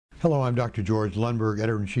Hello, I'm Dr. George Lundberg,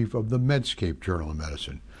 Editor-in-Chief of the Medscape Journal of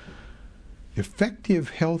Medicine.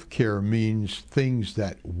 Effective health care means things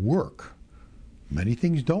that work. Many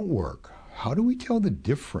things don't work. How do we tell the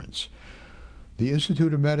difference? The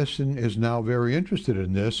Institute of Medicine is now very interested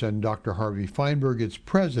in this, and Dr. Harvey Fineberg, its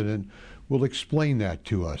president, will explain that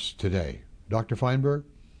to us today. Dr. Fineberg?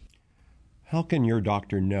 How can your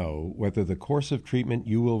doctor know whether the course of treatment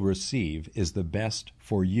you will receive is the best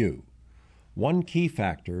for you? One key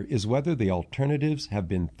factor is whether the alternatives have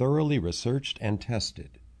been thoroughly researched and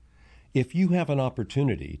tested. If you have an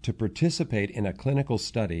opportunity to participate in a clinical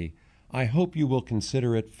study, I hope you will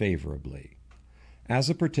consider it favorably. As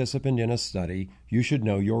a participant in a study, you should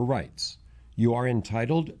know your rights. You are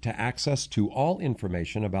entitled to access to all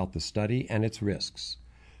information about the study and its risks.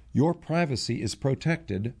 Your privacy is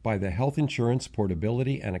protected by the Health Insurance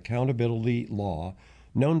Portability and Accountability Law,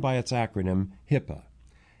 known by its acronym HIPAA.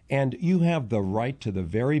 And you have the right to the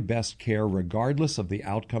very best care regardless of the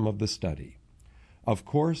outcome of the study. Of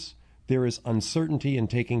course, there is uncertainty in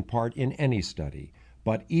taking part in any study,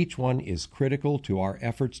 but each one is critical to our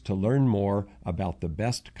efforts to learn more about the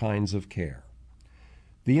best kinds of care.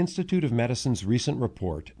 The Institute of Medicine's recent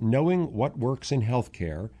report, Knowing What Works in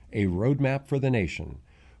Healthcare, a Roadmap for the Nation,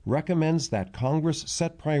 recommends that Congress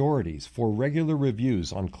set priorities for regular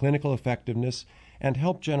reviews on clinical effectiveness and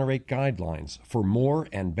help generate guidelines for more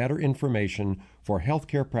and better information for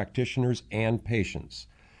healthcare practitioners and patients.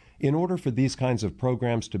 In order for these kinds of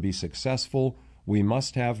programs to be successful, we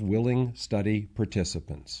must have willing study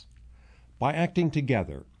participants. By acting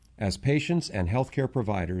together as patients and healthcare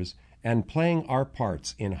providers and playing our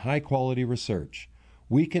parts in high-quality research,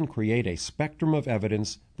 we can create a spectrum of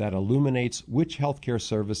evidence that illuminates which healthcare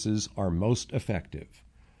services are most effective.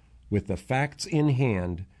 With the facts in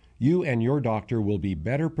hand, you and your doctor will be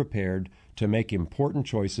better prepared to make important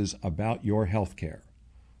choices about your health care.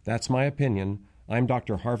 That's my opinion. I'm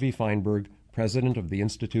Dr. Harvey Fineberg, President of the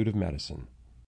Institute of Medicine.